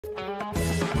Hey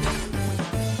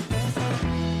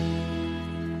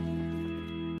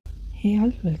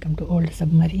all, welcome to Old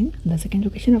Submarine, the second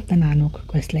location of the Nanook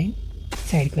questline,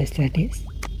 side quest that is.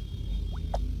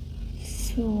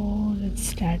 So let's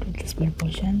start with the speed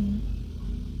potion.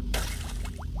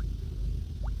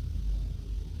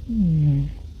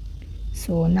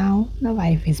 So now the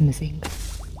wife is missing.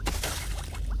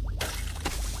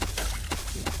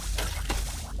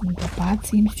 The path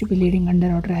seems to be leading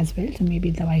underwater as well, so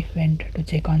maybe the wife went to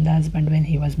check on the husband when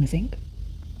he was missing.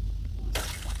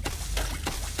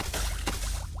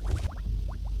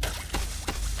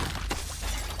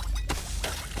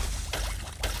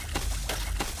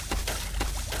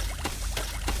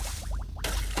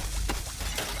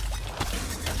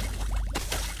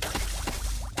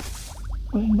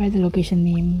 Going by the location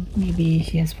name, maybe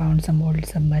she has found some old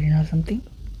submarine or something.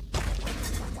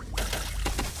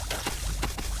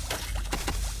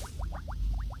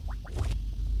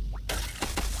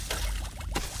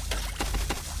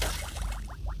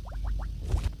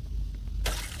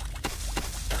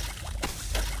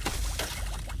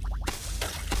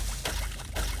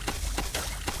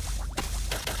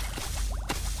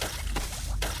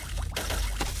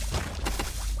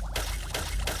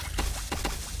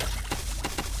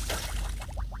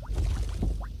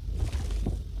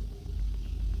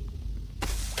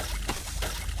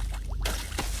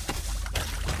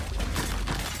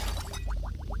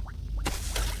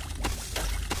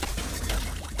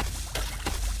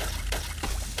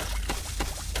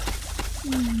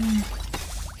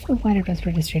 So far it was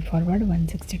pretty straightforward,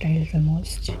 160 tiles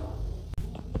almost.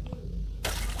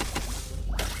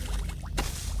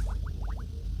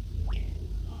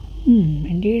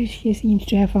 Indeed she seems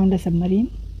to have found a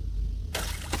submarine.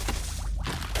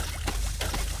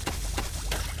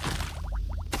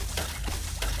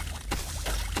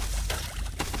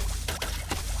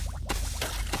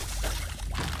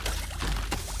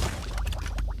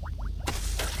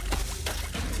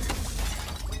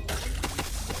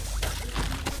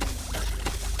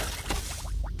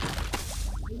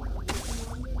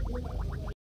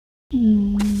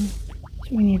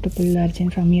 So we need to pull the urchin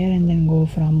from here and then go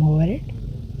from over it.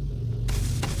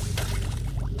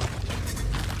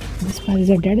 This path is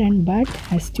a dead end but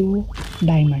has 2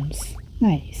 diamonds.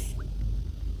 Nice.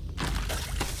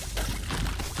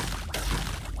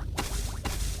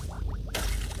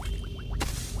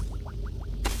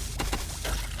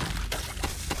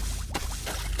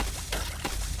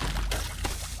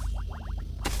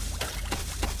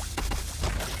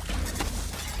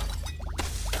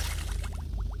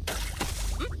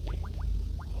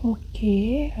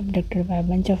 Okay, abducted by a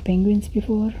bunch of penguins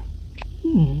before.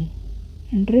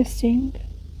 Interesting.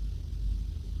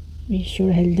 We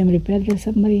should help them repair the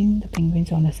submarine. The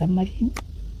penguins on the submarine.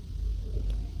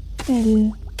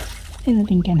 Well,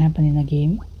 anything can happen in a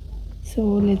game. So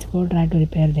let's go try to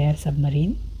repair their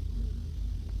submarine.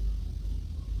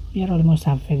 We are almost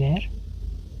halfway there.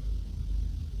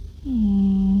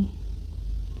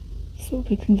 So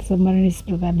fixing the submarine is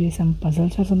probably some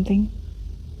puzzles or something.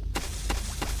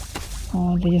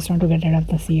 Or they just want to get rid of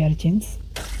the sea urchins.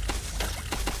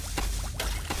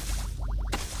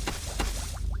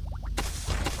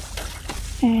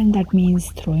 And that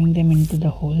means throwing them into the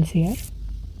holes here.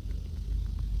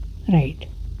 Right.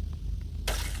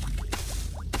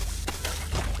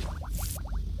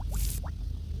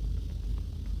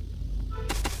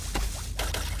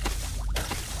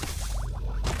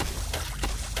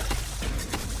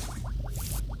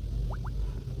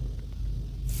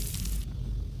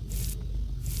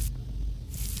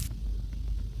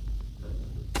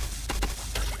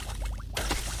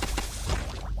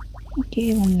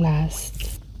 Okay, one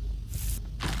last.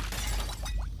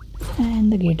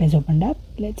 And the gate has opened up.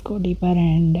 Let's go deeper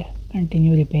and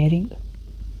continue repairing.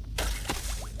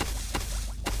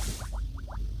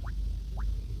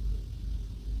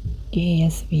 Okay,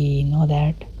 yes, we know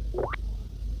that.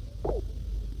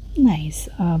 Nice,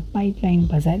 pipeline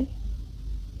puzzle.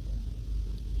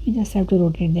 We just have to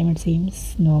rotate them, it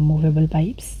seems. No movable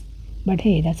pipes. But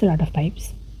hey, that's a lot of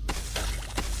pipes.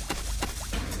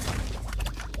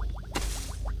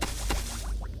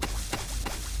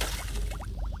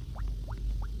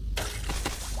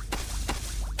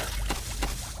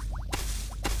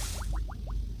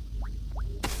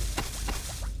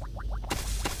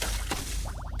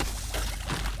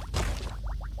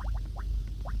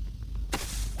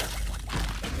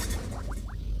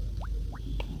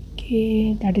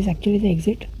 Okay, that is actually the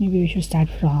exit. Maybe we should start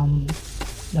from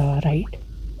the right.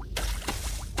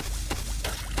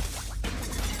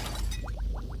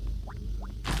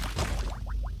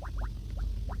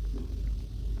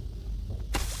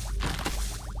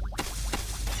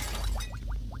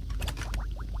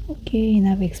 Okay,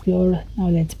 enough explored. Now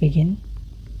let's begin.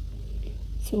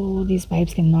 So these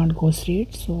pipes cannot go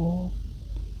straight, so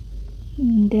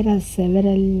there are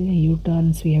several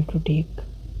U-turns we have to take.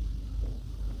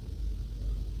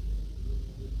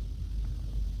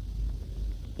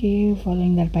 Okay,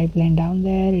 following that pipeline down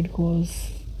there, it goes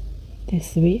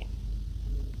this way.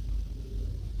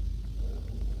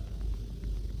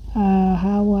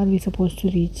 How are we supposed to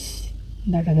reach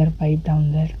that other pipe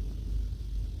down there?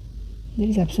 There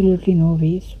is absolutely no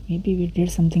way, so maybe we did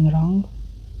something wrong.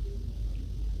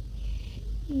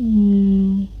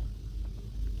 Hmm,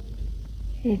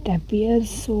 it appears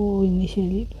so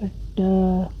initially, but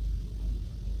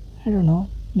I don't know.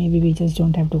 Maybe we just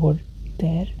don't have to go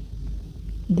there.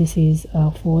 This is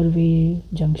a four-way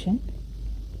junction.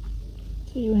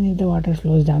 So even if the water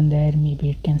flows down there,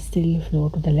 maybe it can still flow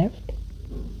to the left.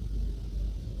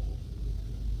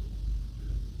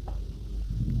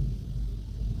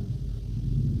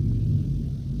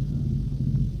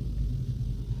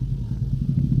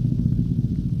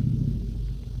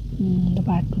 The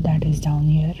path to that is down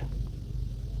here.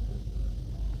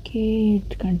 Okay,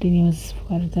 it continues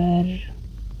further.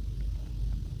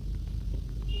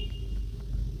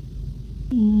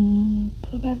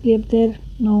 Probably up there.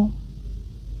 No,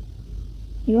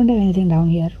 we don't have anything down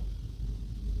here.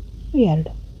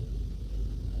 Weird.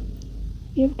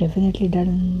 We have definitely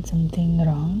done something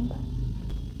wrong.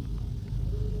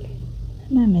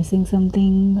 Am I missing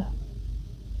something?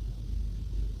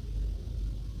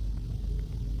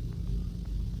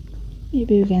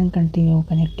 Maybe we can continue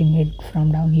connecting it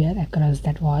from down here across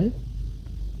that wall.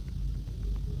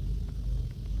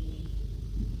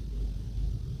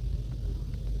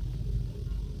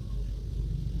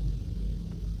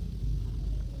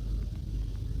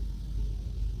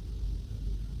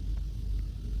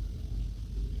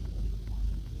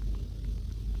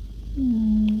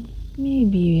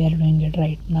 Maybe we are doing it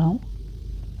right now.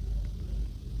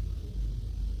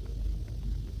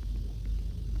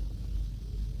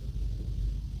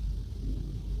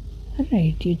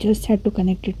 Right, you just had to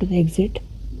connect it to the exit.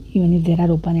 Even if there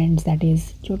are open ends, that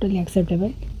is totally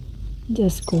acceptable.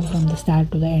 Just go from the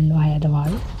start to the end via the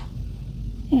wall,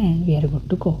 and we are good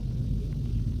to go.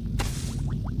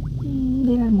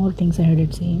 There are more things ahead,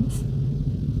 it seems.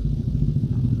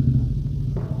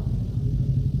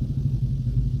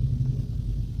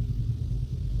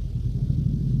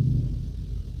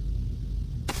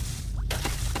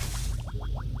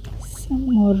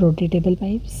 Some more rotatable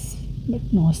pipes, but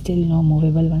no, still no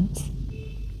movable ones.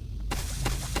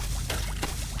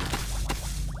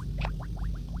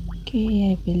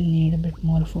 Okay, I will need a bit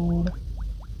more food.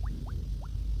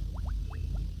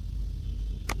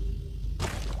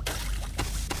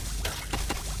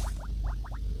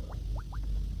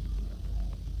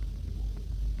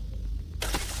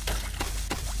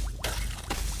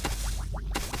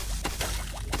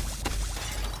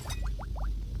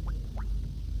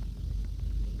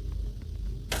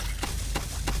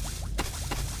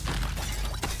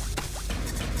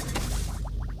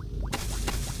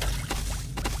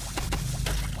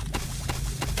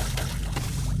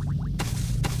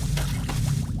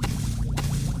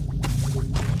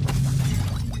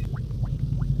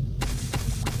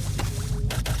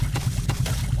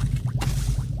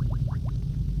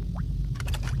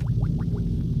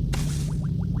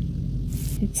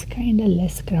 It's kinda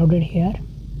less crowded here,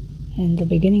 and the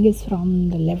beginning is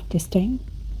from the left this time.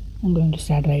 I'm going to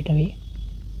start right away.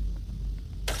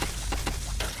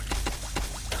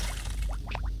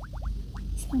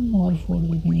 Some more food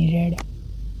will be needed.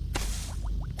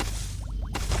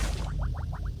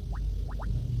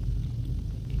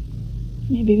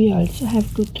 Maybe we also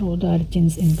have to throw the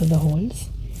urchins into the holes.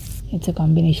 It's a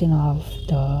combination of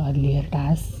the earlier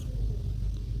tasks.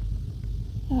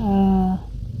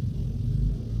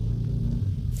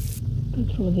 To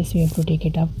throw this, we have to take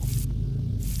it up.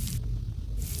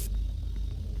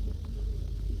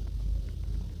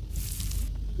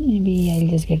 Maybe I'll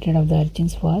just get rid of the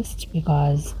urchins first,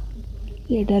 because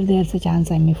later there's a chance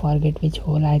I may forget which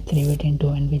hole I threw it into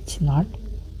and which not.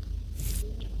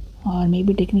 Or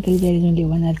maybe technically there is only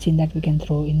one urchin that we can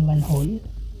throw in one hole.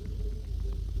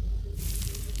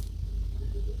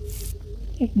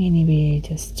 Let me anyway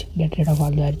just get rid of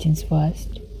all the urchins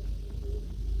first.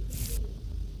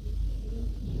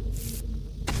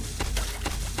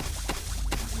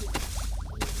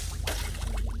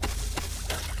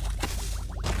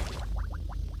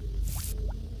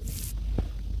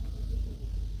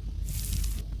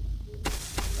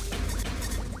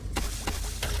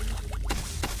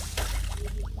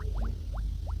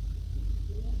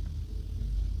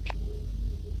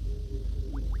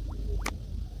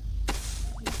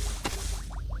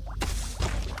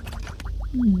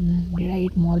 Did I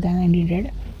eat more than I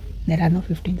needed? There are no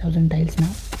 15,000 tiles now.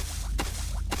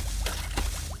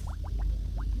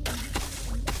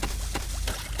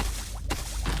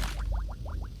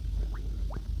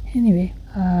 Anyway,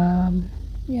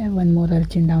 we have one more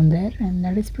urchin down there, and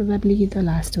that is probably the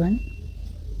last one.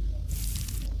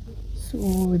 So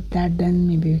with that done,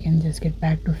 maybe we can just get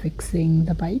back to fixing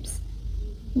the pipes.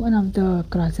 One of the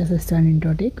crosses is turned into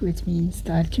a tick, which means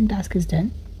the urchin task is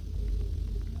done.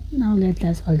 Now let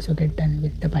us also get done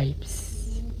with the pipes.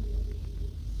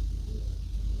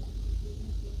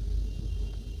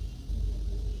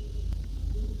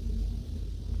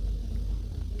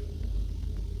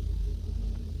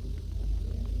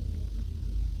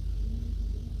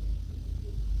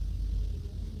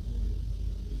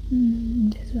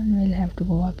 This one will have to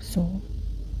go up, so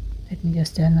let me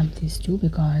just turn up these two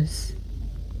because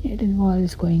it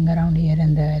involves going around here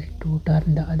and there to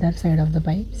turn the other side of the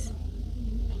pipes.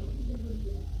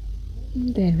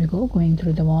 There we go, going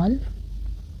through the wall.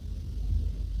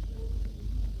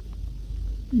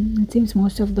 It seems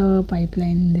most of the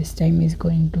pipeline this time is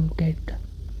going to get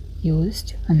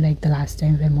used, unlike the last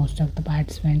time where most of the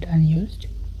parts went unused.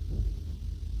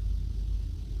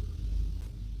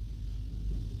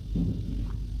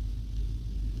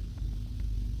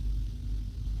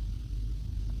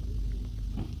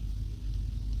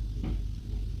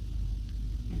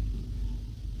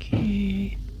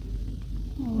 Okay,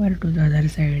 over to the other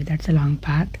side. That's a long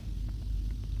path.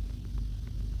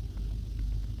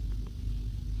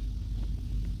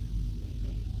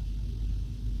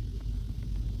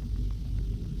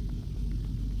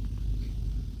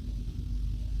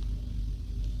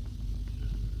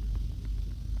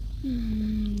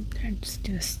 That's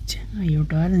just a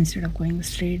U-turn instead of going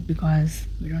straight because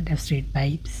we don't have straight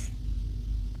pipes.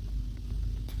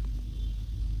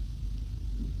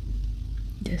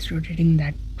 Just rotating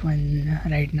that one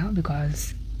right now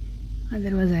because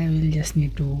otherwise I will just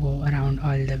need to go around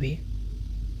all the way.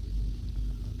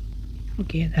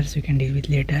 Okay, others we can deal with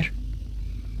later.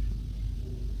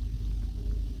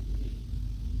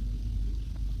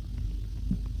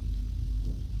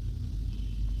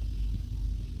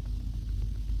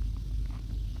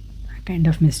 I kind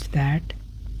of missed that.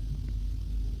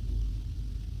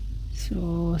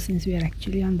 So since we are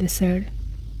actually on this side,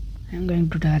 I'm going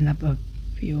to turn up a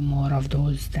few more of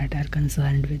those that are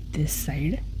concerned with this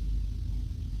side.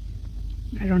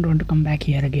 I don't want to come back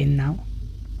here again now.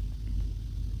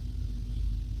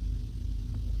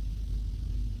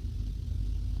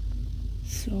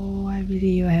 So I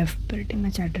believe I have pretty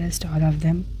much addressed all of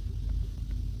them.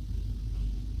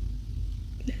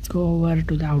 Let's go over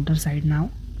to the outer side now.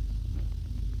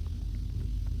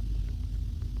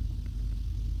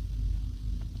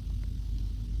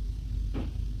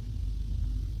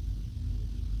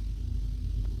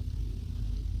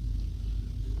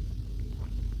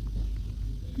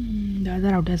 The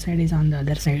other outer side is on the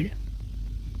other side.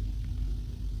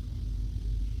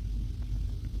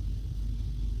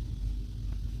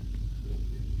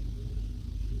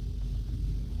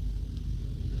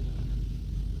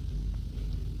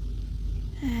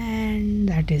 And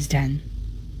that is done.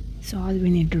 So all we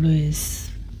need to do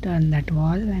is turn that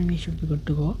wall and we should be good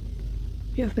to go.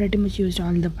 We have pretty much used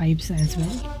all the pipes as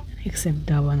well, except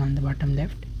the one on the bottom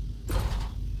left.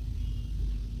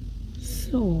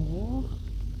 So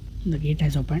the gate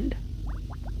has opened.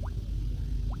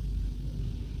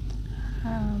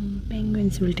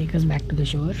 Penguins will take us back to the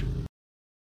shore.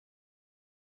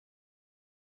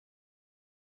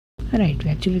 Right, we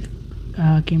actually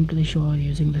came to the shore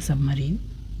using the submarine.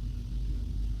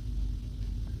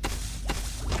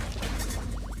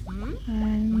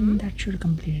 And that should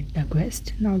complete the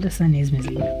quest. Now the sun is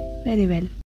missing. Very well.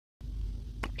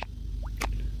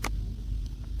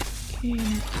 Okay.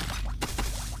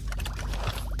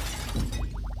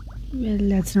 Well,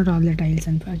 that's not all the tiles.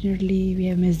 Unfortunately, we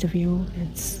have missed a few.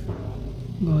 Let's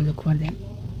go look for them.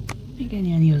 We can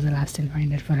even use the last tile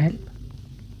finder for help.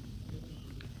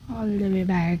 All the way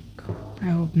back. I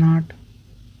hope not.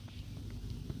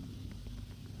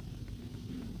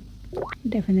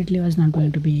 Definitely was not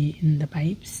going to be in the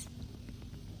pipes.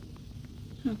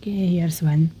 Okay, here's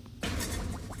one.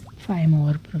 5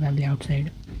 more probably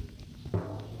outside.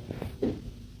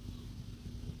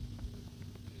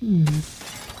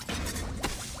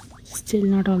 Still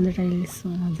not all the tiles,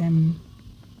 some of them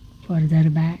further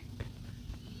back.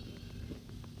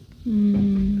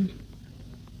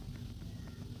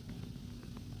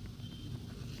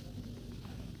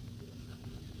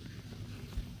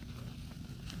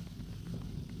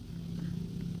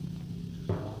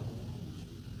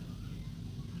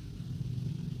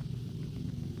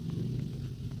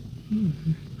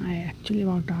 I actually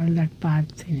walked all that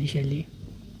path initially.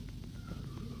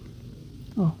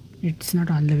 Oh, it's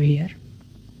not all the way here.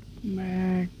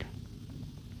 But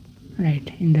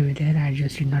right, in the way there, I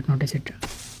just did not notice it.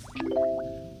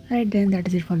 Right then, that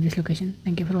is it for this location.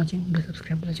 Thank you for watching. Do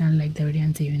subscribe to the channel, like the video,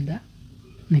 and see you in the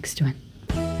next one.